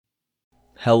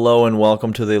Hello and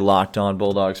welcome to the Locked On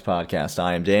Bulldogs podcast.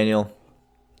 I am Daniel.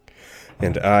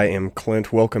 And I am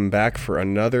Clint. Welcome back for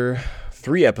another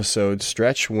 3-episode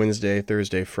stretch, Wednesday,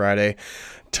 Thursday, Friday,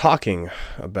 talking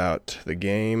about the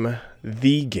game.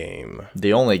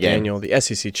 The only game. Daniel, the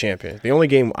SEC champion. The only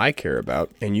game I care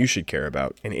about, and you should care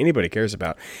about, and anybody cares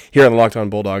about, here on the Locked On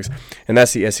Bulldogs, and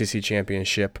that's the SEC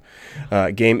championship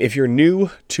game. If you're new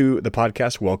to the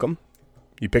podcast, welcome.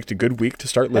 You picked a good week to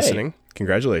start listening.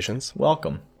 Congratulations.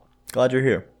 Welcome. Glad you're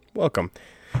here. Welcome.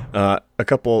 A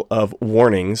couple of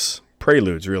warnings,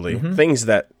 preludes really, things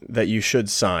that you should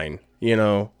sign. You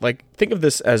know, like think of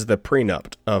this as the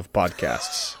prenup of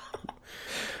podcasts.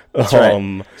 That's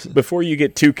right. Before you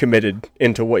get too committed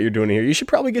into what you're doing here, you should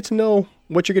probably get to know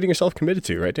what you're getting yourself committed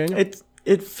to, right, Daniel?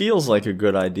 It feels like a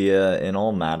good idea in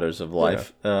all matters of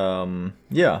life.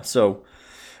 So,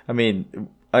 I mean,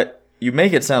 you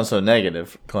make it sound so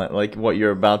negative, Clint. Like what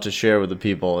you're about to share with the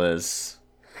people is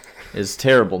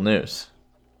terrible news.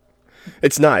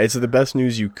 It's not. It's the best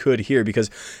news you could hear because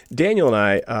Daniel and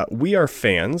I, we are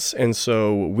fans, and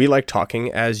so we like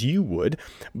talking as you would,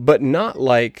 but not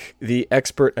like the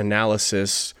expert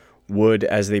analysis would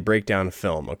as they break down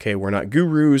film, okay? We're not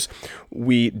gurus.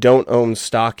 We don't own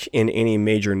stock in any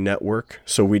major network,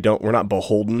 so we're not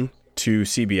beholden to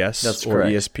CBS That's or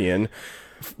correct. ESPN.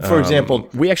 For example,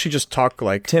 we actually just talk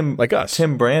like us.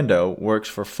 Tim Brando works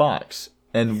for Fox,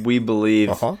 and we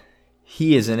believe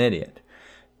he is an idiot.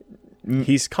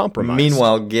 He's compromised.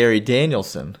 Meanwhile, Gary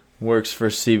Danielson works for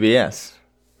CBS,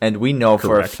 and we know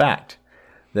for a fact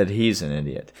that he's an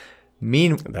idiot.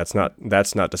 That's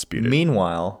not disputed.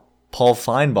 Meanwhile, Paul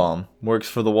Feinbaum works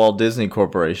for the Walt Disney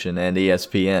Corporation and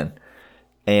ESPN,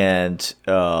 and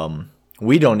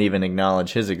we don't even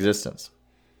acknowledge his existence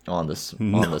on this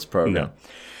program.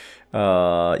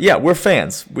 We're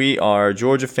fans. We are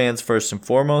Georgia fans first and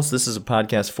foremost. This is a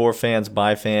podcast for fans,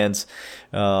 by fans.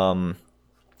 We're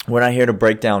not here to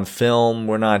break down film.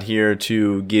 We're not here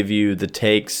to give you the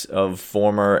takes of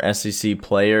former SEC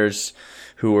players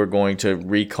who are going to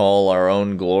recall our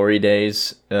own glory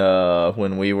days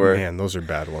when we were... Man, those are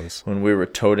bad ones. When we were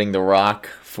toting the rock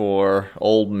for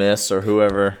Ole Miss or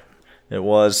whoever it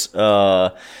was.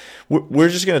 We're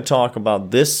just going to talk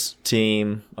about this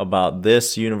team, about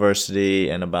this university,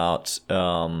 and about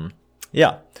the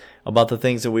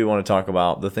things that we want to talk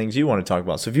about, the things you want to talk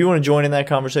about. So if you want to join in that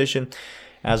conversation,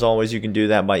 as always, you can do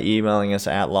that by emailing us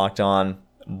at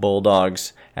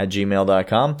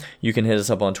lockedonbulldogs@gmail.com. You can hit us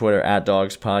up on Twitter at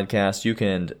dogspodcast. You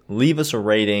can leave us a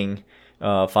rating,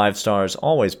 5 stars,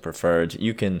 always preferred.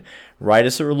 You can write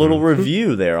us a little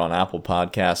review there on Apple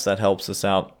Podcasts. That helps us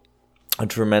out a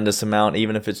tremendous amount,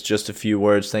 even if it's just a few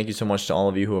words. Thank you so much to all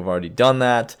of you who have already done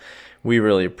that. We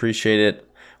really appreciate it.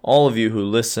 All of you who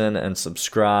listen and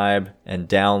subscribe and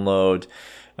download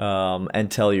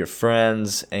and tell your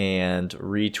friends and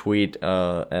retweet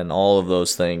and all of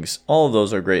those things. All of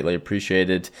those are greatly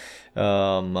appreciated.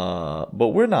 But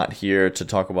we're not here to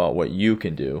talk about what you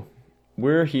can do.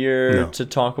 We're here to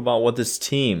talk about what this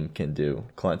team can do,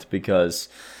 Clint, because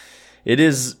it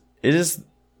is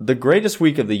the greatest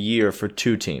week of the year for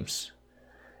 2 teams.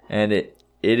 And it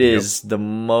is the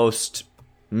most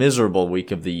miserable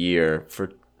week of the year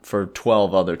for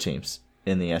 12 other teams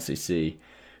in the SEC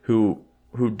who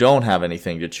don't have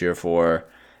anything to cheer for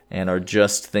and are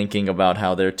just thinking about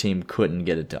how their team couldn't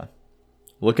get it done.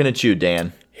 Looking at you,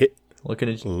 Dan. Looking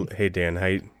at you. Hey, Dan. How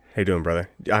you doing, brother?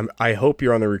 I hope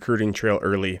you're on the recruiting trail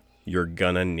early. You're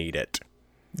gonna need it.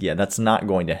 Yeah, that's not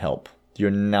going to help. You're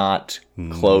not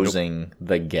closing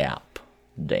the gap,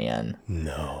 Dan.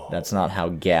 No. That's not how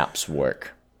gaps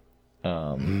work.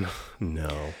 No.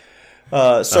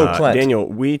 So, Clint. Daniel,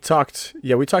 we talked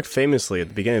famously at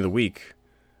the beginning of the week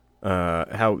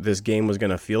how this game was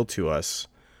going to feel to us.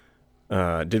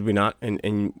 Did we not? And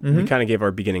we kind of gave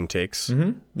our beginning takes.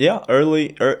 Yeah,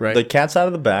 early. Right. The cat's out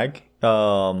of the bag.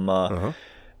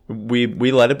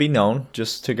 We let it be known,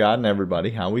 just to God and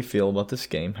everybody, how we feel about this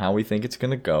game, how we think it's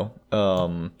going to go.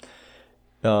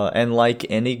 And like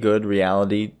any good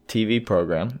reality TV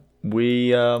program,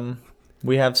 we have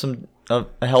a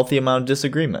healthy amount of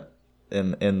disagreement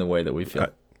in the way that we feel.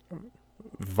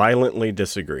 Violently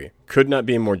disagree. Could not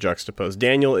be more juxtaposed.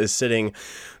 Daniel is sitting,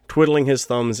 twiddling his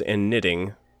thumbs and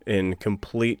knitting in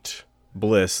complete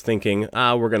bliss, thinking,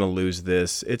 we're going to lose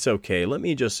this. It's okay. Let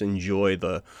me just enjoy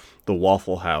the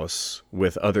Waffle House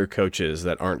with other coaches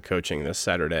that aren't coaching this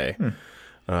Saturday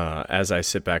as I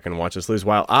sit back and watch us lose.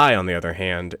 While I, on the other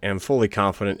hand, am fully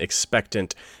confident,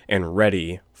 expectant, and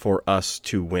ready for us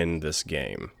to win this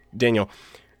game. Daniel,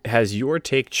 has your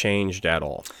take changed at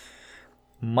all?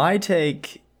 My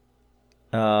take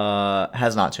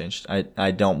Has not changed.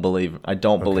 I don't believe we're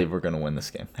going to win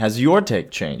this game. Has your take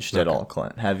changed at all,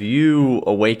 Clint? Have you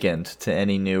awakened to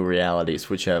any new realities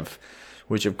which have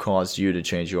caused you to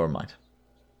change your mind?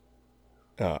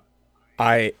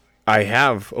 I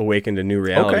have awakened to new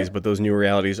realities, but those new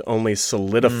realities only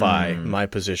solidify my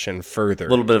position further. A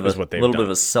little bit of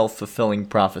a a self-fulfilling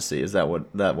prophecy. Is that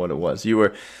what it was?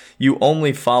 You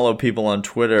only follow people on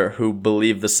Twitter who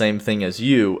believe the same thing as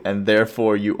you, and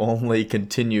therefore you only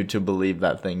continue to believe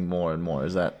that thing more and more.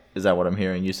 Is that what I'm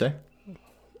hearing you say?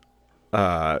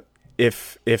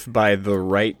 If by the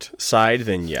right side,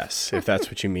 then yes. If that's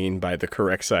what you mean by the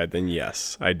correct side, then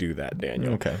yes, I do that,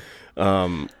 Daniel. Okay.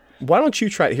 Why don't you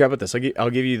try? Here, how about this?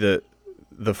 I'll give you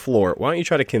the floor. Why don't you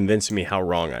try to convince me how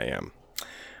wrong I am?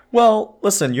 Well,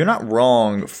 listen, you're not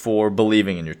wrong for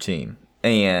believing in your team.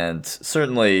 And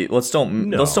certainly, let's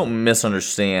don't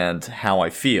misunderstand how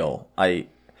I feel.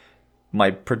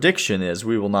 My prediction is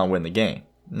we will not win the game.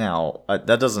 Now,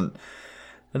 that doesn't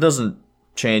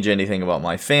change anything about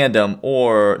my fandom,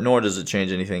 nor does it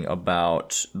change anything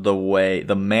about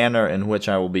the manner in which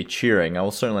I will be cheering. I will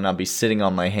certainly not be sitting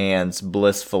on my hands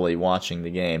blissfully watching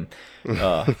the game.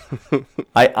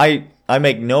 I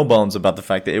make no bones about the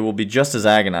fact that it will be just as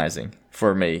agonizing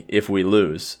for me if we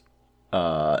lose,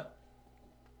 as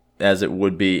it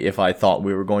would be if I thought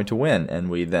we were going to win and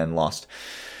we then lost.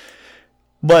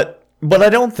 But I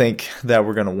don't think that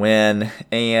we're going to win,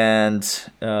 and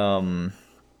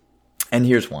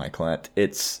here's why, Clint.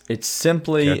 It's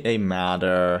simply a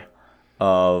matter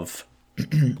of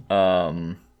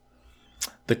the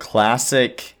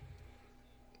classic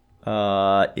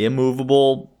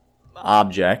immovable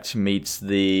object meets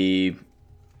the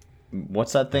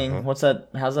what's that thing?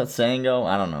 How's that saying go?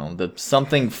 I don't know. The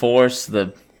something force,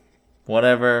 the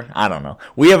whatever. I don't know.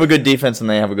 We have a good defense and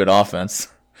they have a good offense.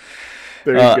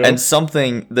 There you go. And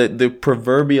something, the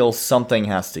proverbial something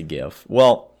has to give.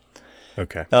 Well,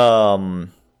 okay.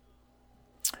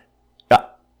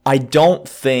 I don't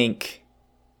think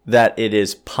that it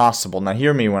is possible. Now,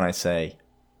 hear me when I say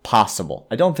possible.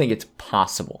 I don't think it's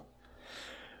possible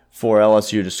for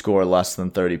LSU to score less than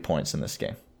 30 points in this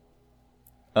game.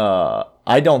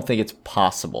 I don't think it's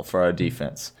possible for our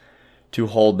defense to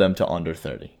hold them to under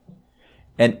 30.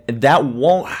 And that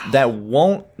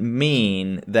won't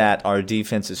mean that our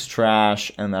defense is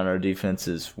trash and that our defense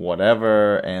is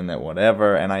whatever. And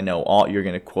I know you're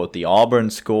going to quote the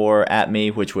Auburn score at me,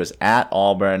 which was at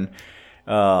Auburn.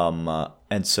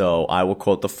 And so I will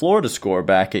quote the Florida score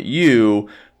back at you,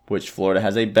 which Florida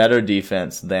has a better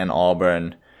defense than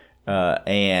Auburn,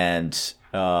 and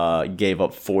gave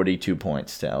up 42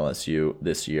 points to LSU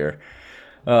this year.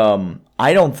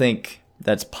 I don't think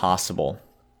that's possible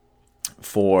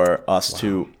for us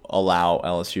to allow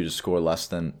LSU to score less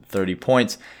than 30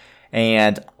 points.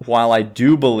 And while I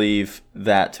do believe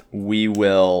that we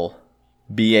will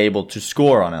be able to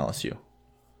score on LSU,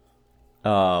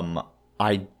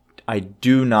 I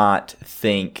do not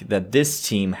think that this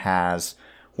team has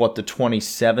what the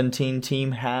 2017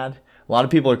 team had. A lot of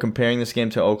people are comparing this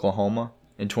game to Oklahoma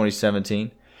in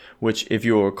 2017, which, if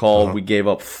you will recall, we gave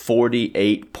up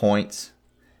 48 points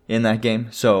in that game.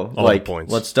 So,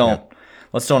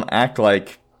 let's don't act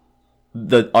like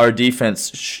our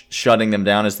defense shutting them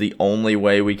down is the only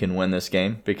way we can win this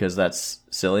game, because that's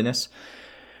silliness.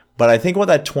 But I think what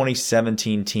that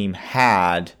 2017 team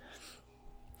had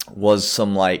was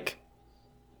some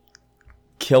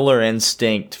killer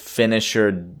instinct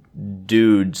finisher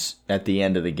dudes at the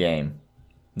end of the game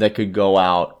that could go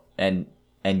out and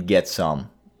get some.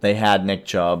 They had Nick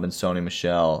Chubb and Sony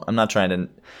Michel. I'm not trying to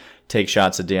take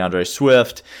shots at DeAndre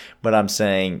Swift, but I'm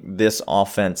saying this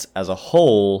offense as a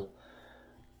whole,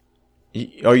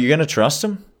 are you going to trust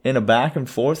him in a back and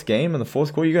forth game in the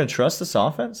fourth quarter? You're going to trust this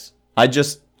offense? I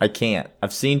can't.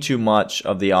 I've seen too much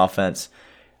of the offense.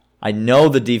 I know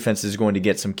the defense is going to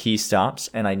get some key stops,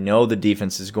 and I know the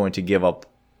defense is going to give up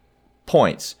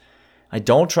points. I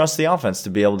don't trust the offense to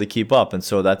be able to keep up, and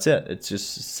so that's it. It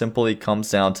just simply comes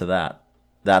down to that.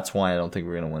 That's why I don't think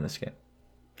we're going to win this game.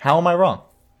 How am I wrong?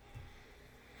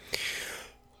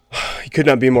 You could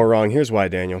not be more wrong. Here's why,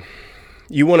 Daniel.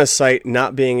 You want to cite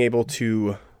not being able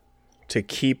to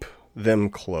keep them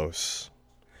close.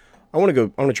 I want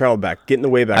to travel back, get in the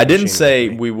way back. I didn't say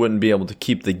we wouldn't be able to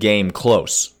keep the game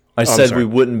close. I said we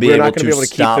wouldn't be able to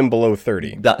keep them below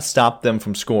 30. Stop them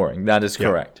from scoring. That is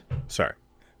correct. Sorry.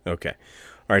 Okay.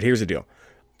 All right, here's the deal.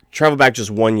 Travel back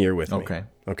just 1 year with me.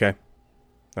 Okay?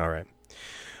 All right.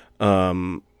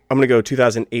 I'm going to go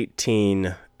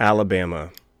 2018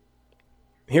 Alabama.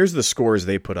 Here's the scores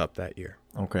they put up that year.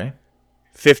 Okay.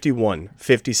 51,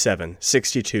 57,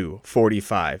 62,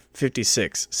 45,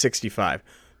 56, 65,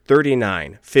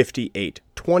 39, 58,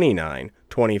 29,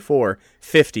 24,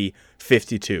 50,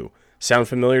 52. Sound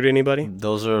familiar to anybody?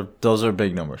 Those are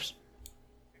big numbers.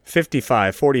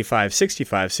 55, 45,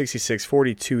 65, 66,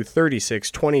 42,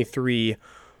 36, 23,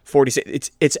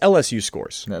 46. It's LSU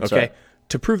scores. That's okay. right.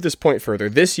 To prove this point further,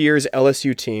 this year's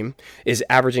LSU team is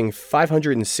averaging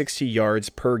 560 yards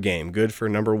per game, good for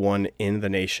number one in the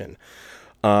nation.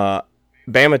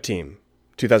 Bama team,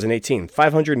 2018,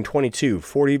 522,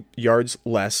 40 yards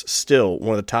less, still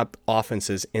one of the top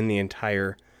offenses in the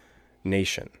entire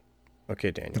nation.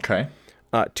 Okay, Daniel. Okay.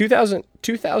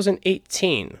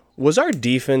 2018, was our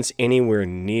defense anywhere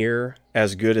near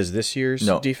as good as this year's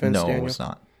defense, No, Daniel? it was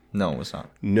not. No, it was not.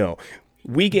 No.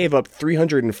 We gave up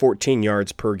 314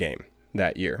 yards per game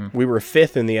that year. We were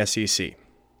fifth in the SEC.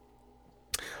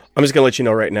 I'm just going to let you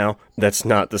know right now, that's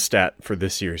not the stat for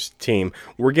this year's team.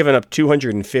 We're giving up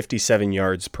 257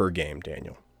 yards per game,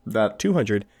 Daniel.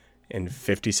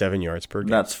 257 yards per game.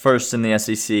 That's first in the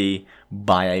SEC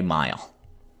by a mile.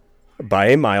 By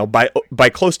a mile, by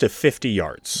close to 50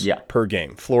 yards Yeah. per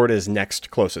game. Florida is next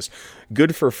closest.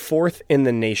 Good for fourth in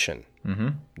the nation,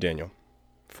 Daniel.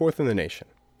 Fourth in the nation.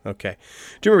 Okay.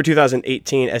 Do you remember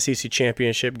 2018 SEC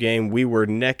championship game? We were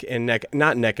neck and neck,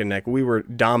 not neck and neck. We were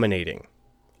dominating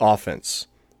offense.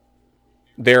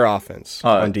 Their offense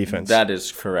on defense. That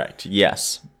is correct.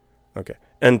 Yes. Okay.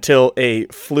 Until a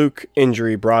fluke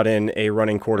injury brought in a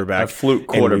running quarterback. A fluke And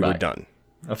we quarterback. were done.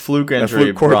 A fluke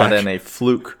injury brought quarterback. in a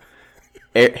fluke,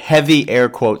 heavy air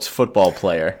quotes, football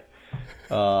player.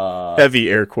 Heavy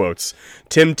air quotes.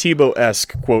 Tim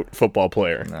Tebow-esque quote football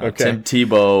player. Okay. Tim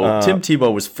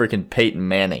Tebow was freaking Peyton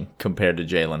Manning compared to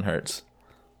Jalen Hurts.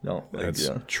 No, That's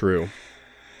true.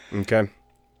 Okay.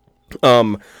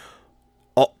 All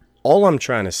I'm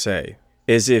trying to say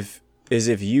is if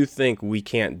you think we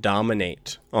can't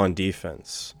dominate on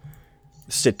defense,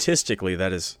 statistically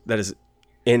that is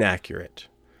inaccurate.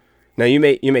 Now you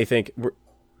may think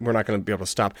we're not going to be able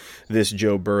to stop this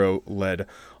Joe Burrow led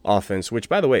offense, which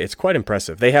by the way, it's quite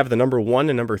impressive. They have the number 1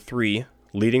 and number 3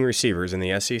 leading receivers in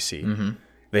the SEC.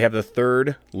 They have the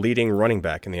third leading running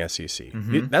back in the SEC.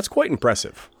 That's quite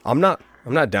impressive. I'm not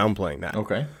downplaying that.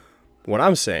 Okay. What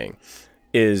I'm saying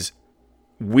is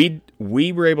we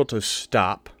were able to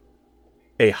stop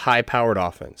a high-powered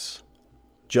offense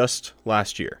just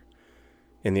last year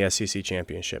in the SEC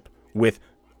championship with,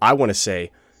 I want to say,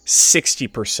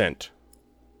 60%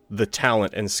 the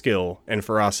talent and skill and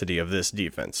ferocity of this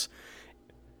defense.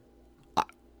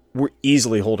 We're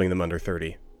easily holding them under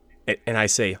 30. And I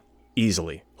say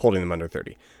easily holding them under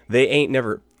 30. They ain't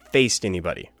never faced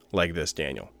anybody like this,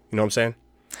 Daniel. You know what I'm saying?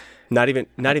 Not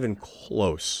even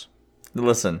close.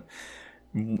 Listen,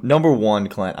 number one,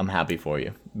 Clint, I'm happy for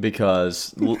you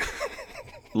because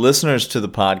listeners to the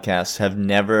podcast have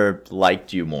never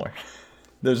liked you more.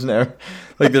 There's never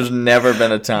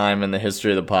been a time in the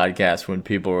history of the podcast when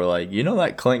people were like, you know,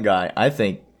 that Clint guy, I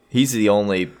think he's the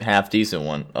only half decent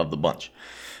one of the bunch.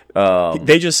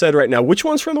 They just said right now, which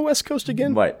one's from the West Coast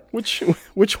again? Right. Which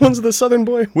one's the Southern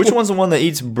boy? Which one's the one that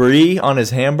eats brie on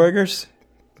his hamburgers?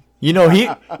 Now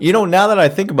that I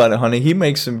think about it, honey, he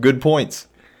makes some good points.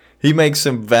 He makes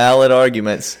some valid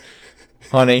arguments.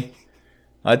 Honey,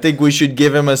 I think we should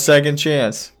give him a second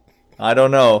chance. I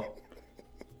don't know.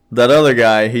 That other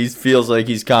guy, he feels like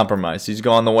he's compromised. He's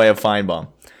gone the way of Feinbaum.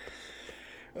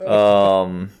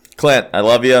 Clint, I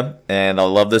love you, and I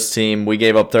love this team. We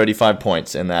gave up 35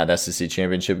 points in that SEC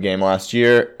championship game last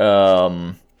year.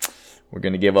 We're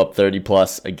going to give up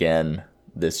 30-plus again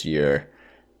this year.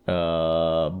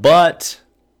 But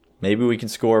maybe we can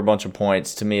score a bunch of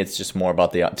points. To me, it's just more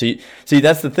about the... See,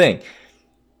 that's the thing.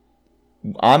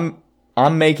 I'm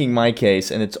making my case,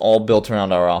 and it's all built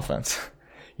around our offense.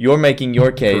 You're making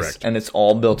your case, Correct. and it's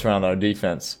all built around our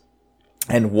defense.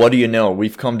 And what do you know?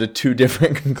 We've come to two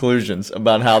different conclusions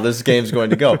about how this game's going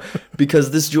to go.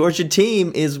 Because this Georgia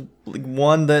team is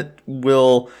one that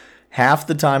will, half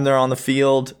the time they're on the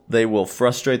field, they will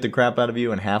frustrate the crap out of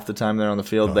you, and half the time they're on the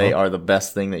field, they are the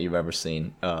best thing that you've ever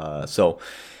seen. So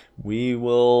we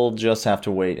will just have to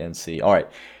wait and see. All right.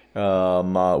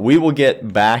 We will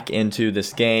get back into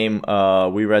this game.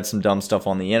 We read some dumb stuff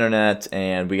on the internet,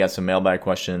 and we got some mailbag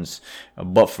questions.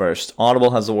 But first,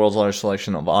 Audible has the world's largest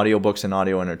selection of audiobooks and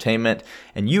audio entertainment,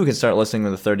 and you can start listening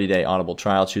with a 30-day Audible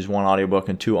trial. Choose one audiobook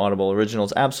and 2 Audible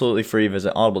originals absolutely free.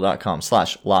 Visit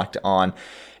audible.com/lockedon.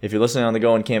 If you're listening on the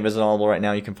go and can't visit Audible right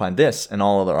now, you can find this and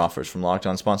all other offers from Locked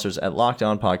On sponsors at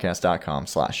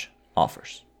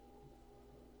lockedonpodcast.com/offers.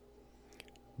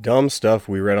 Dumb stuff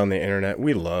we read on the internet.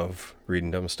 We love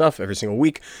reading dumb stuff every single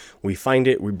week. We find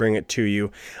it, we bring it to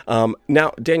you.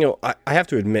 Now, Daniel, I have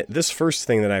to admit, this first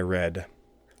thing that I read,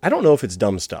 I don't know if it's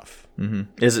dumb stuff.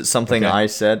 Mm-hmm. Is it something I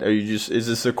said? Is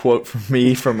this a quote from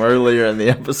me from earlier in the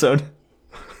episode?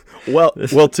 Well,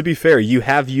 to be fair, you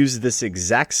have used this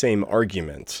exact same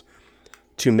argument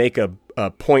to make a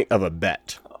point of a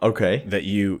bet. Okay. That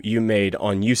you made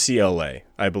on UCLA,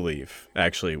 I believe,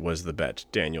 actually was the bet,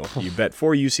 Daniel. You bet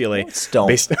for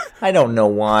UCLA. I don't know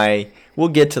why. We'll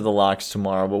get to the locks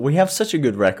tomorrow, but we have such a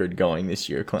good record going this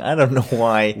year, Clint. I don't know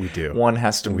why one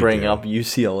has to bring up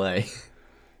UCLA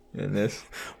in this.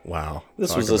 Wow.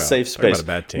 This was a safe space. About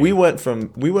a bad team. We went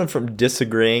from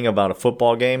disagreeing about a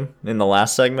football game in the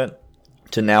last segment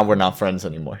to now we're not friends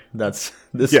anymore. That's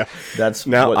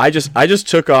now I just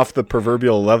took off the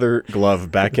proverbial leather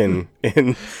glove back in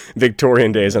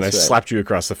Victorian days, and I slapped you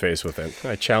across the face with it.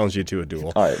 I challenged you to a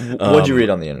duel. All right, what'd you read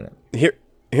on the internet?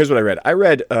 Here's what I read. I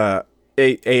read a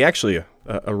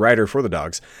writer for the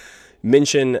Dogs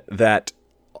mention that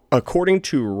according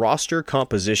to roster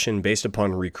composition based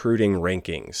upon recruiting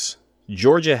rankings,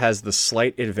 Georgia has the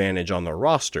slight advantage on the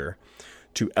roster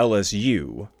to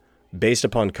LSU based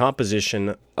upon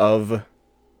composition of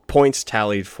points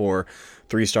tallied for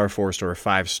 3-star, 4-star,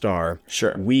 5-star.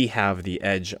 Sure. We have the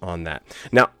edge on that.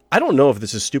 Now, I don't know if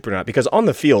this is stupid or not, because on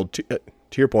the field, to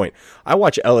your point, I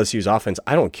watch LSU's offense.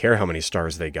 I don't care how many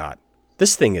stars they got.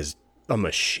 This thing is a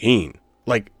machine.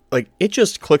 Like it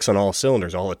just clicks on all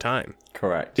cylinders all the time.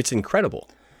 Correct. It's incredible.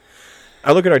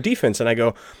 I look at our defense and I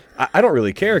go, I don't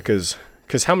really care because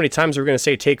how many times are we going to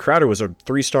say Tate Crowder was a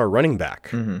 3-star running back?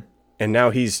 Mm-hmm. And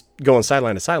now he's going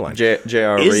sideline to sideline.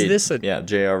 J.R. Reed.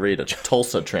 J.R. Reed, a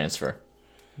Tulsa transfer.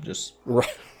 Just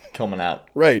coming out.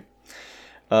 Right.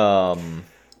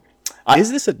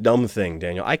 Is this a dumb thing,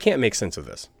 Daniel? I can't make sense of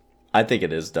this. I think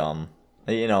it is dumb.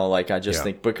 I just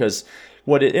think because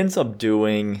what it ends up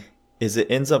doing is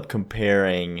it ends up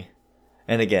comparing,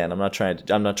 and again, I'm not trying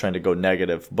to go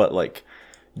negative, but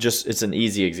just it's an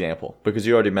easy example because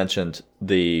you already mentioned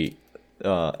the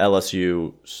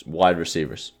LSU wide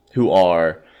receivers who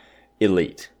are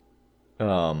elite.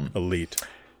 Elite.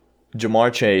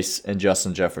 Jamar Chase and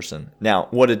Justin Jefferson. Now,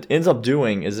 what it ends up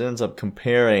doing is it ends up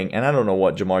comparing, and I don't know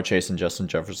what Jamar Chase and Justin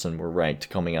Jefferson were ranked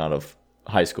coming out of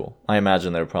high school. I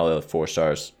imagine they were probably 4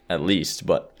 stars at least,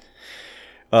 but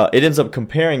it ends up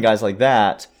comparing guys like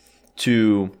that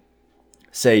to,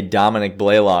 say, Dominic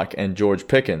Blaylock and George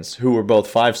Pickens, who were both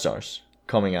 5 stars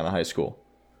coming out of high school.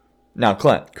 Now,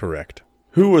 Clint. Correct.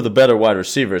 Who were the better wide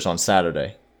receivers on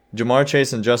Saturday? Jamar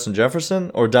Chase and Justin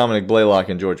Jefferson or Dominic Blaylock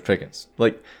and George Pickens?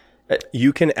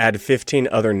 You can add 15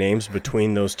 other names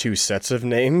between those two sets of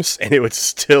names, and it would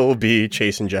still be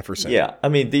Chase and Jefferson. Yeah, I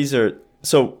mean, these are...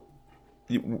 So,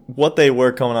 what they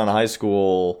were coming out of high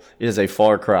school is a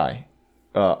far cry,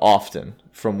 often,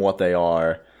 from what they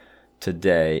are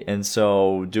today. And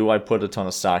so, do I put a ton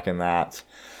of stock in that?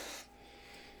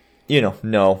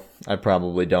 No, I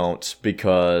probably don't,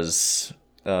 because...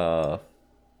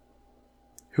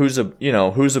 Who's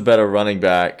a better running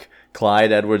back,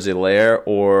 Clyde Edwards-Helaire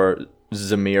or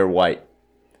Zamir White?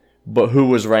 But who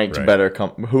was ranked better?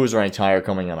 Who was ranked higher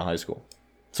coming out of high school?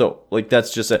 So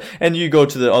that's just it. And you go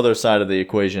to the other side of the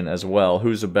equation as well.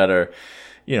 Who's a better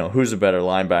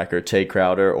linebacker, Tate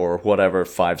Crowder or whatever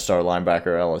 5-star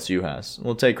linebacker LSU has?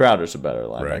 Well, Tate Crowder's a better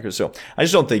linebacker. Right. So I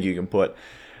just don't think you can put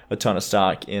a ton of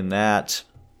stock in that.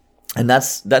 And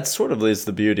that's sort of is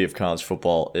the beauty of college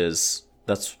football is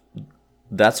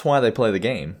that's why they play the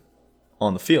game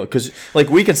on the field. Because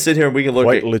we can sit here and we can look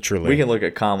we can look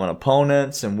at common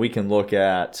opponents and we can look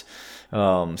at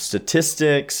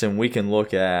statistics and we can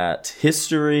look at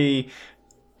history,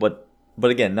 but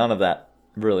again, none of that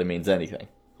really means anything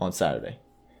on Saturday.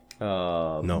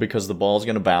 No. Because the ball's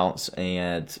going to bounce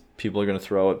and people are going to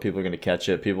throw it, people are going to catch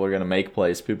it, people are going to make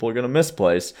plays, people are going to miss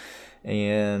plays,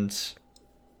 and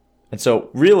so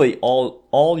really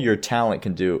all your talent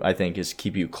can do, I think, is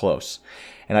keep you close.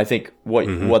 And I think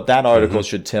what that article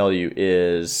should tell you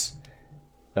is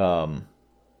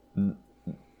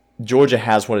Georgia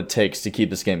has what it takes to keep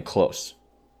this game close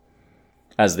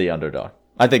as the underdog.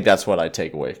 I think that's what I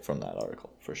take away from that article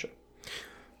for sure.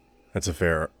 That's a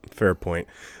fair point.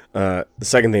 The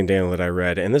second thing, Daniel, that I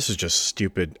read, and this is just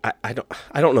stupid. I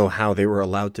don't know how they were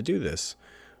allowed to do this.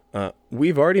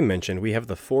 We've already mentioned we have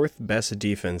the 4th best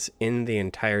defense in the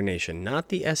entire nation, not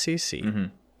the SEC,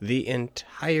 the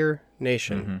entire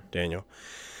nation, Daniel.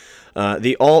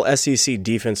 The all-SEC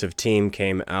defensive team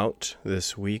came out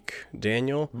this week,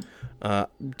 Daniel.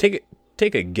 Take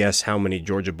a guess how many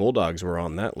Georgia Bulldogs were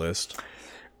on that list.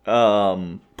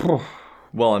 Well,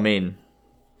 I mean,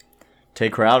 Tay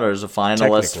Crowder is a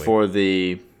finalist for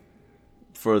the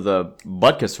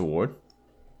Butkus Award.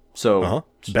 So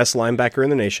best linebacker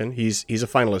in the nation. He's a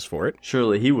finalist for it.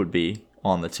 Surely he would be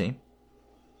on the team.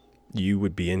 You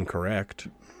would be incorrect.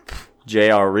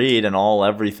 J.R. Reed and all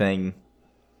everything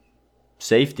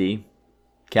safety,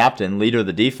 captain, leader of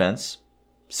the defense,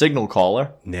 signal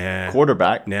caller,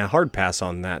 quarterback. Hard pass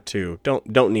on that too.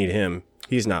 Don't need him.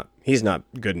 He's not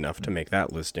good enough to make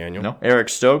that list, Daniel. No, Eric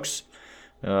Stokes.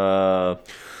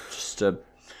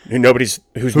 Nobody's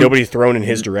thrown in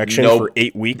his direction for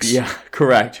 8 weeks. Yeah,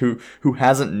 correct. Who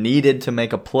hasn't needed to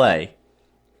make a play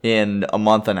in a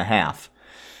month and a half.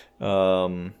 He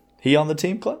on the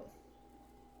team, Clint?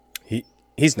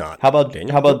 He's not. How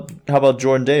about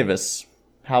Jordan Davis?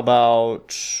 How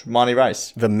about Monty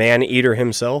Rice? The man-eater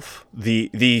himself,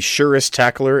 the surest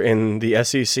tackler in the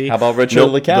SEC. How about Richard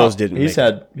LeCow? Those didn't. He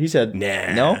said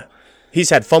no. He's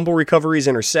had fumble recoveries,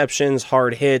 interceptions,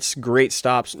 hard hits, great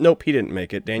stops. Nope, he didn't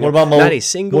make it, Daniel. What about not a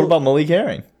single? What about Malik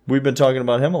Herring? We've been talking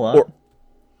about him a lot.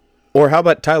 Or how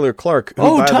about Tyler Clark?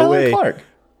 Who, by the way, Clark.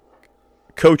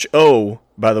 Coach O,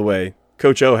 by the way,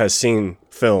 Coach O has seen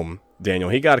film, Daniel.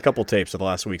 He got a couple tapes of the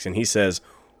last weeks, and he says,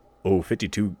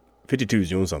 52 is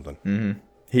doing something.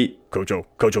 Mm-hmm.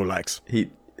 Coach O likes.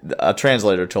 A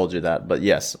translator told you that, but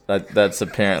yes, that's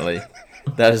apparently...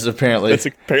 That's apparently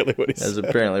what he said. That's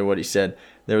apparently what he said.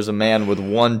 There was a man with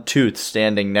one tooth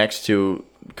standing next to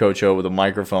Coach O with a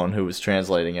microphone who was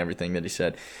translating everything that he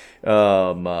said.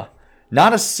 Not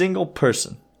a single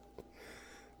person.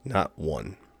 Not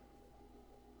one.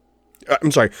 I'm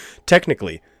sorry.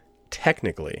 Technically,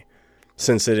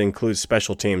 since it includes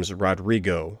special teams,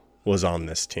 Rodrigo was on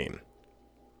this team,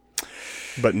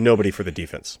 but nobody for the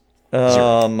defense.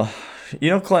 Zero.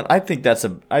 Clint, I think that's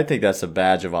a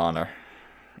badge of honor.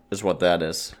 Is what that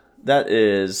is. That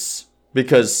is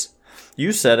because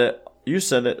you said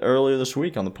it earlier this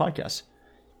week on the podcast.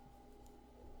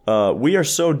 We are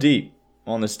so deep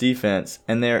on this defense,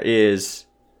 and there is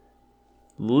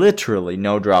literally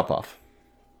no drop off.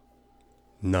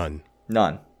 None.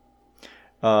 And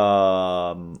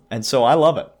so I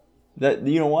love it. That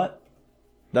you know what?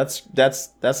 That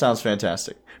sounds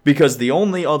fantastic. Because the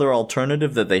only other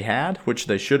alternative that they had, which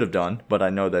they should have done, but I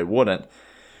know they wouldn't.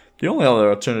 The only other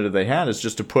alternative they had is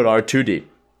just to put R2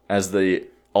 deep as the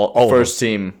first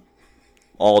team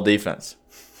all defense.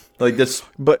 Like this.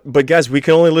 But guys, we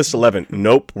can only list 11.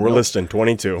 Nope, we're listing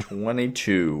 22.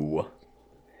 22.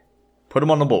 Put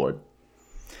them on the board.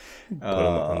 Put them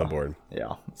on the board.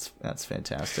 Yeah, that's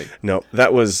fantastic. No,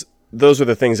 those are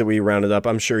the things that we rounded up.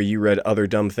 I'm sure you read other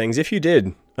dumb things. If you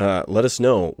did, let us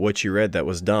know what you read that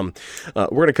was dumb. We're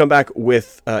going to come back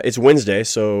with, it's Wednesday,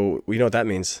 so we know what that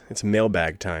means. It's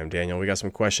mailbag time, Daniel. We got some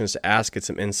questions to ask, get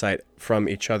some insight from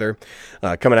each other.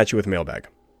 Coming at you with mailbag.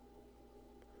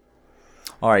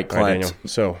 All right, Clint. All right, Daniel.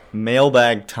 So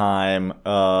mailbag time.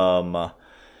 I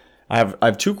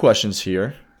have two questions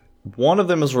here. One of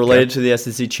them is related to the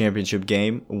SEC championship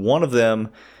game. One of them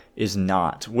is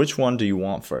not. Which one do you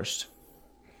want first?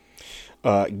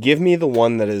 Give me the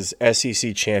one that is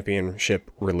SEC championship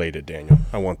related, Daniel.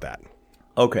 I want that.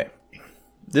 Okay.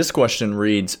 This question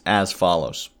reads as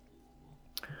follows.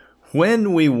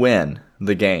 When we win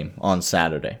the game on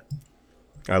Saturday.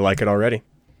 I like it already.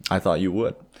 I thought you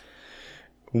would.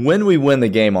 When we win the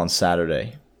game on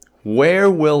Saturday, where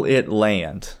will it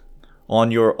land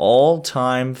on your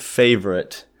all-time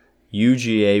favorite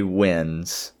UGA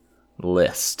wins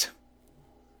list?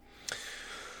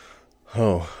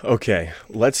 Oh, okay.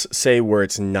 Let's say where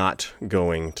it's not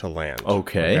going to land.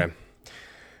 Okay.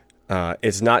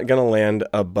 It's not going to land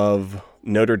above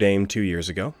Notre Dame 2 years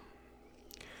ago.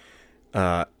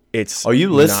 Are you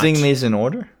listing these in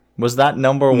order? Was that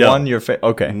number one your favorite?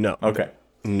 Okay. No. Okay.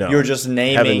 No. You're just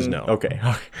naming. Heavens no. Okay.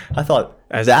 I thought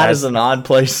that is an odd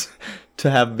place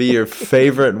to be your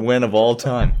favorite win of all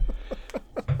time.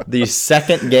 The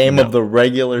second game of the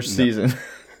regular season.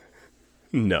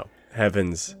 No.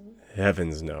 Heavens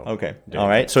no. Okay. All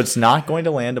right. So it's not going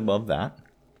to land above that.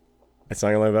 It's not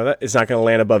going to land above that. It's not going to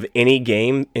land above any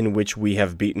game in which we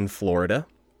have beaten Florida.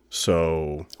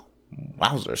 So,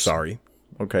 wowzers. Sorry.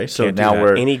 Okay. So Can't now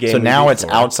it's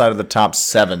Florida. outside of the top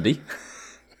 70.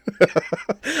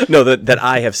 No, that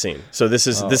I have seen. So this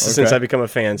is since I've become a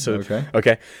fan. So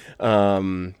okay.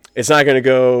 It's not going to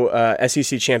go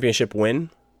SEC championship win.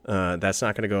 That's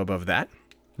not going to go above that.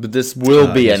 But this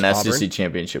will be an Auburn. SEC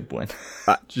championship win.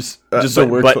 Just so so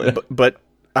we're clear. But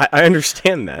I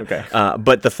understand that. Okay.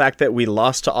 But the fact that we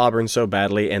lost to Auburn so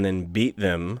badly and then beat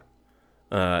them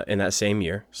in that same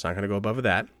year, it's not going to go above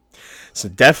that. It's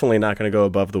definitely not going to go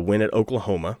above the win at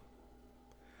Oklahoma.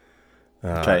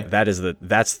 Okay.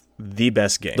 That's the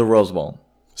best game. The Rose Bowl.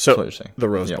 So That's what you're saying. the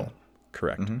Rose Yeah. Bowl.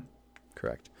 Correct.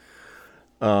 Correct.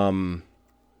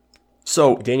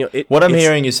 So, Daniel, what I'm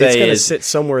hearing you say it's gonna is sit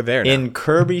somewhere there now. in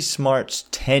Kirby Smart's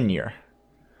tenure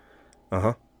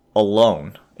Uh-huh.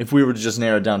 alone, if we were to just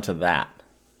narrow it down to that.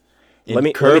 Let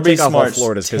me take off all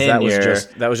Florida's because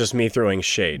that was just me throwing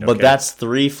shade. But okay? that's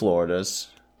three Florida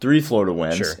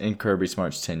wins Sure. in Kirby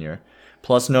Smart's tenure,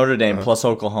 plus Notre Dame, plus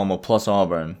Oklahoma, plus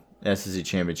Auburn SEC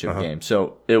championship game.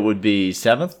 So it would be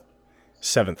seventh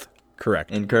 7th.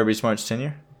 Correct. in Kirby Smart's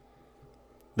tenure.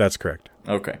 That's correct.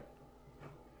 Okay,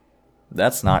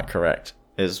 that's not correct.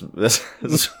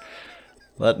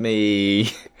 Let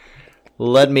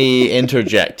me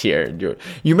interject here.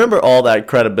 You remember all that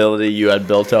credibility you had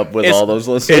built up with all those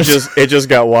listeners? It just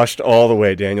got washed all the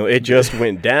way, Daniel. It just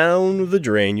went down the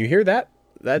drain. You hear that?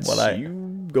 That's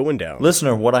you going down.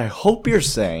 Listener, what I hope you're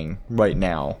saying right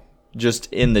now,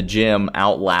 just in the gym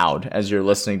out loud as you're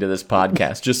listening to this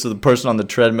podcast, just so the person on the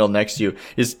treadmill next to you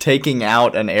is taking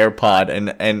out an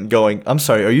AirPod and going, I'm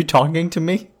sorry, are you talking to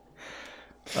me?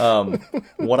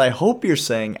 What I hope you're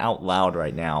saying out loud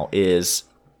right now is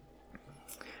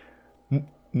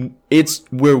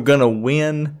we're going to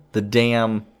win the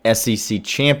damn SEC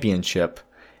championship,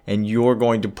 and you're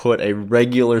going to put a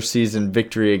regular season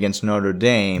victory against Notre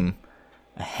Dame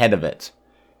ahead of it.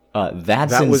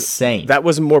 That's insane. That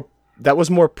was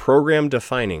more program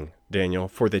defining, Daniel,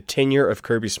 for the tenure of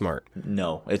Kirby Smart.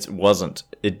 No, it wasn't.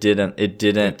 It didn't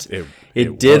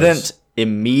was.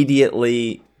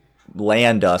 immediately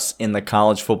land us in the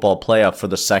college football playoff for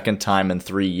the second time in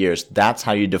 3 years. That's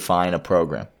how you define a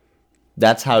program.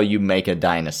 That's how you make a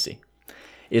dynasty,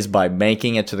 is by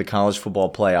making it to the college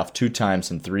football playoff 2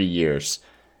 times in 3 years.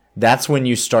 That's when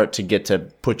you start to get to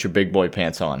put your big boy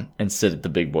pants on and sit at the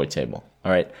big boy table.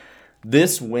 All right.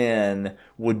 This win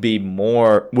would be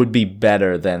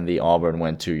better than the Auburn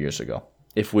win 2 years ago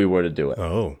if we were to do it.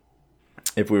 Oh.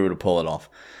 If we were to pull it off.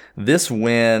 This would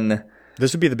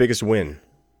be the biggest win.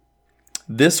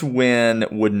 This win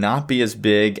would not be as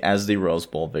big as the Rose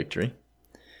Bowl victory.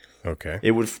 Okay.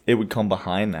 It would come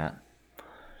behind that.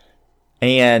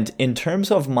 And in terms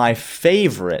of my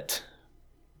favorite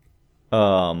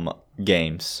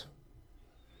games,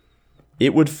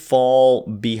 it would fall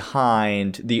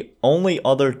behind the only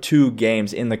other 2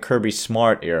 games in the Kirby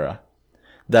Smart era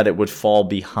that it would fall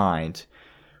behind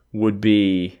would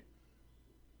be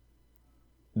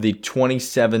the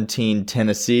 2017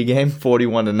 Tennessee game,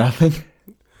 41-0.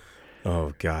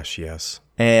 Oh gosh, yes.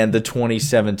 And the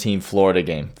 2017 Florida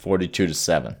game,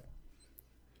 42-7.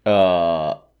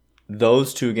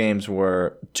 Those 2 games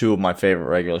were 2 of my favorite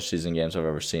regular season games I've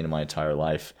ever seen in my entire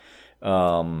life.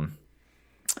 I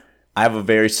have a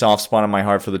very soft spot in my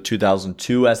heart for the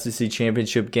 2002 SEC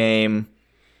championship game.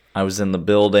 I was in the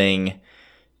building.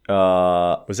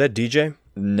 Was that DJ?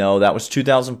 No, that was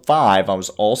 2005. I was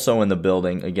also in the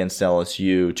building against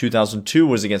LSU. 2002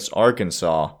 was against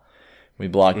Arkansas. We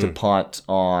blocked a punt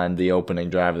on the opening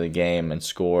drive of the game and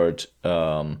scored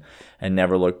and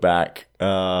never looked back.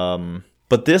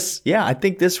 But this, I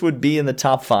think this would be in the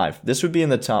top 5. This would be in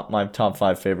my top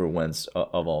 5 favorite wins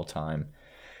of all time.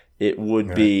 It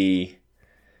would be,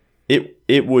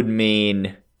 it would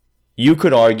mean, you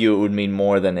could argue it would mean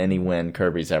more than any win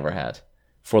Kirby's ever had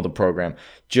for the program,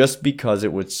 just because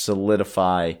it would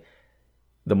solidify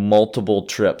the multiple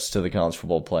trips to the college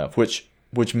football playoff,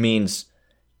 which means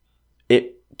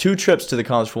 2 trips to the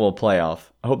college football playoff.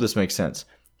 I hope this makes sense.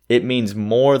 It means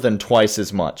more than twice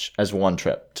as much as 1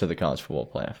 trip to the college football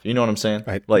playoff. You know what I'm saying?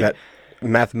 That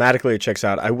mathematically it checks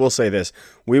out. I will say this.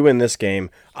 We win this game.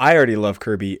 I already love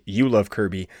Kirby. You love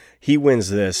Kirby. He wins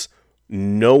this.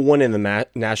 No one in the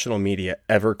national media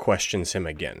ever questions him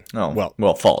again. Oh,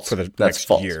 well, false. For the that's next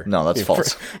false. year. No, that's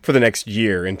false. For the next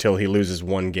year until he loses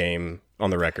 1 game on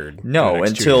the record. No,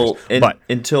 until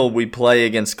we play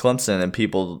against Clemson and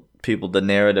people, the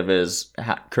narrative is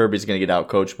Kirby's going to get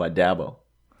outcoached by Dabo.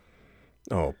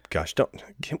 Oh gosh,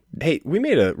 we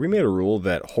made a rule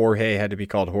that Jorge had to be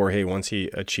called Jorge once he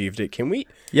achieved it. Can we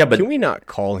not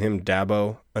call him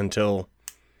Dabo until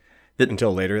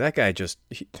later? That guy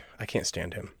I can't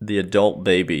stand him. The adult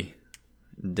baby,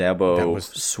 Dabo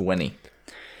Swinney.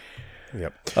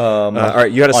 Yep. All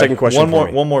right, you had a second question.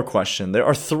 One more question. There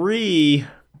are 3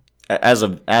 as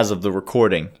of this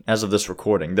recording.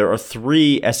 There are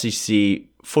 3 SEC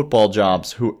football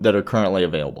jobs that are currently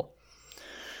available.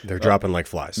 They're dropping like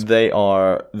flies. They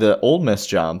are the Ole Miss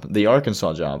job, the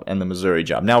Arkansas job, and the Missouri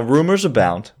job. Now, rumors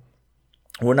abound.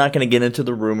 We're not going to get into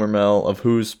the rumor mill of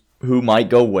who might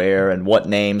go where and what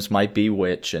names might be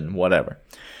which and whatever.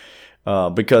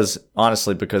 Because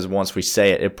once we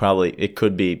say it, it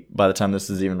could be by the time this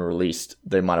is even released,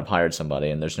 they might have hired somebody,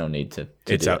 and there's no need to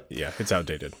It's do out. it. Yeah, it's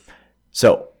outdated.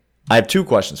 So I have 2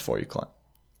 questions for you, Clint.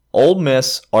 Ole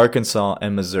Miss, Arkansas,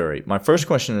 and Missouri. My first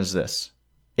question is this: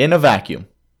 in a vacuum,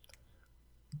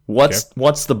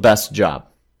 what's the best job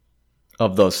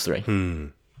of those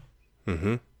 3?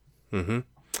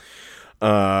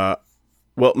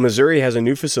 Well, Missouri has a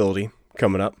new facility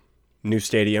coming up, new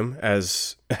stadium,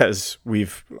 as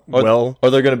we've Are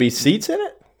there going to be seats in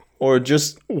it, or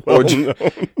just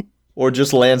or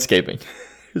just landscaping?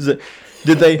 Is it?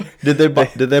 Did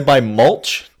they buy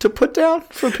mulch to put down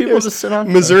for people to sit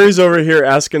on? Missouri's over here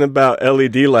asking about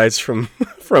LED lights from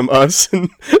us, and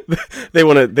they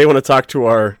want to talk to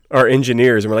our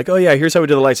engineers, and we're like, oh yeah, here's how we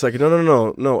do the lights. Like,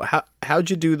 no. How'd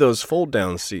you do those fold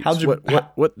down seats? How'd you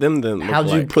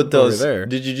put those there?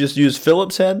 Did you just use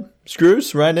Phillips head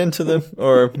screws right into them,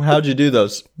 or how'd you do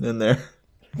those in there?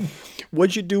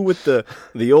 What'd you do with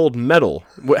the old metal?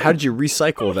 How did you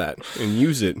recycle that and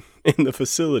use it in the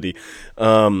facility?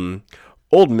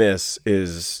 Ole Miss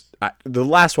is the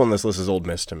last one on this list is Ole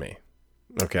Miss to me.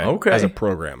 Okay. As a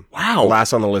program. Wow.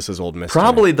 Last on the list is Ole Miss.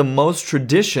 Probably the most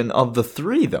tradition of the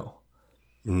 3, though.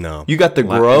 No. You got the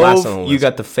Grove. You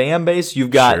got the fan base. You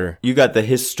got the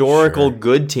historical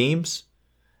good teams,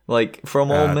 like from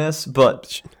Ole Miss,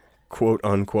 but quote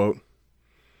unquote.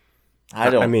 I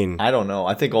don't know.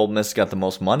 I think Ole Miss got the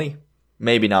most money.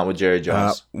 Maybe not with Jerry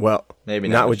Jones. Maybe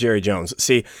not with Jerry Jones.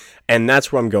 See, and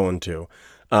that's where I'm going to.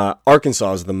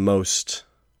 Arkansas is the most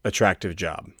attractive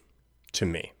job to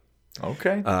me.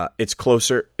 Okay. It's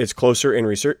closer in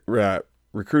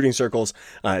recruiting circles.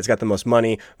 It's got the most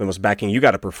money, the most backing. You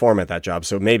got to perform at that job.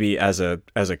 So maybe as a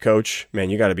coach, man,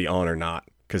 you got to be on or not.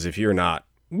 Because if you're not,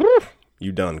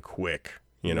 you done quick.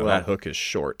 That hook is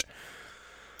short.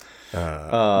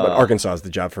 But Arkansas is the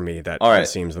job for me that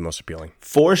seems the most appealing.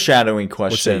 Foreshadowing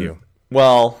question. What say you?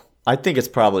 Well, I think it's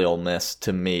probably Ole Miss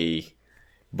to me,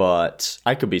 but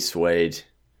I could be swayed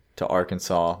to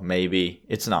Arkansas. Maybe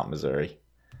it's not Missouri.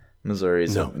 It's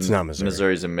not Missouri.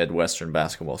 Missouri's a Midwestern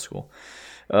basketball school.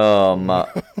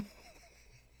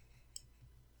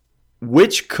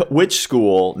 Which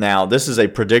school? Now, this is a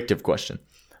predictive question.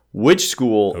 Which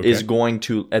school is going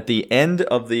to, at the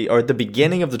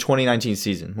beginning of the 2019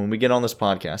 season, when we get on this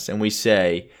podcast and we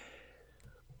say,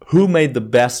 who made the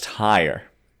best hire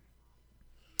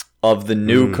of the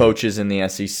new coaches in the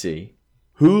SEC?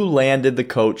 Who landed the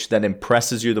coach that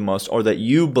impresses you the most, or that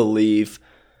you believe,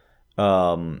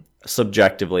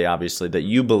 subjectively, obviously, that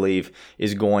you believe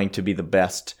is going to be the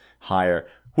best hire?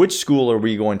 Which school are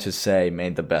we going to say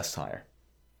made the best hire?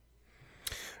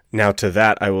 Now, to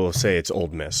that, I will say it's Ole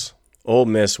Miss. Ole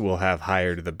Miss will have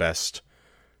hired the best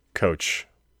coach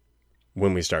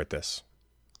when we start this.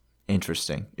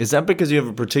 Interesting. Is that because you have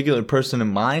a particular person in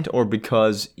mind, or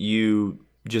because you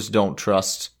just don't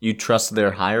trust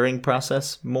their hiring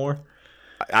process more?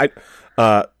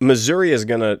 Missouri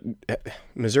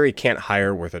can't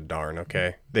hire worth a darn,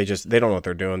 okay? They don't know what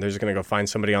they're doing. They're just going to go find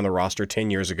somebody on the roster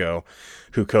 10 years ago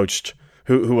who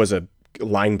was a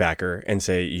linebacker and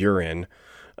say, you're in.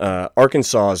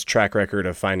 Arkansas's track record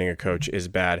of finding a coach is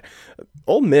bad.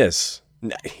 Ole Miss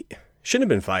shouldn't have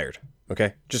been fired,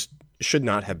 okay? Just should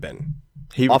not have been.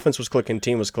 Offense was clicking,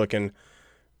 team was clicking.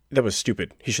 That was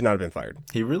stupid. He should not have been fired.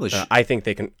 He really should. I think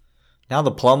they can. Now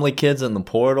the Plumlee kid's in the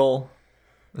portal.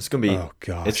 It's gonna be. Oh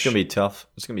gosh. It's gonna be tough.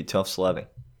 It's gonna be tough sledding.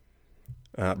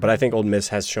 But I think Ole Miss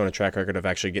has shown a track record of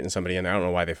actually getting somebody in there. I don't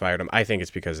know why they fired him. I think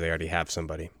it's because they already have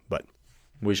somebody. But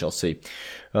we shall see.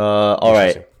 All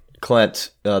right. Clint,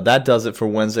 that does it for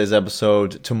Wednesday's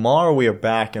episode. Tomorrow we are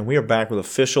back, and we are back with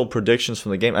official predictions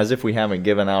from the game, as if we haven't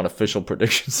given out official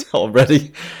predictions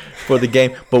already for the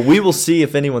game. But we will see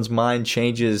if anyone's mind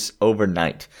changes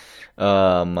overnight.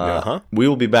 We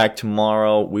will be back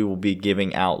tomorrow. We will be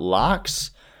giving out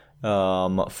locks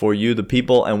for you, the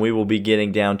people, and we will be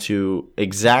getting down to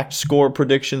exact score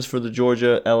predictions for the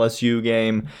Georgia LSU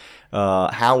game,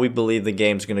 how we believe the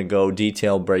game's going to go,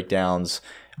 detailed breakdowns,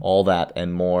 all that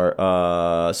and more.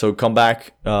 So come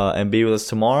back and be with us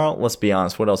tomorrow. Let's be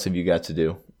honest. What else have you got to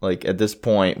do? Like, at this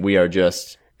point, we are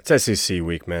just... It's SEC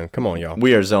week, man. Come on, y'all.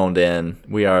 We are zoned in.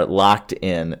 We are locked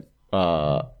in,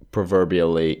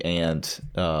 proverbially and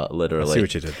literally. I see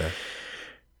what you did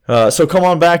there. So come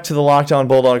on back to the Locked On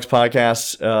Bulldogs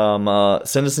podcast.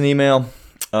 Send us an email.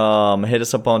 Hit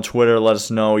us up on Twitter. Let us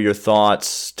know your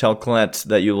thoughts. Tell Clint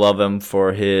that you love him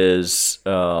for his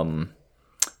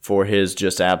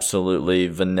just absolutely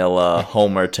vanilla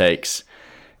homer takes.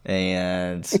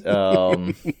 And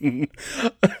don't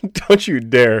you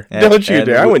dare. Don't you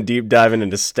dare. I went deep diving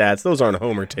into stats. Those aren't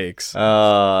Homer takes.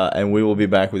 And we will be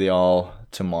back with y'all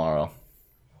tomorrow.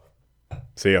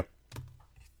 See ya.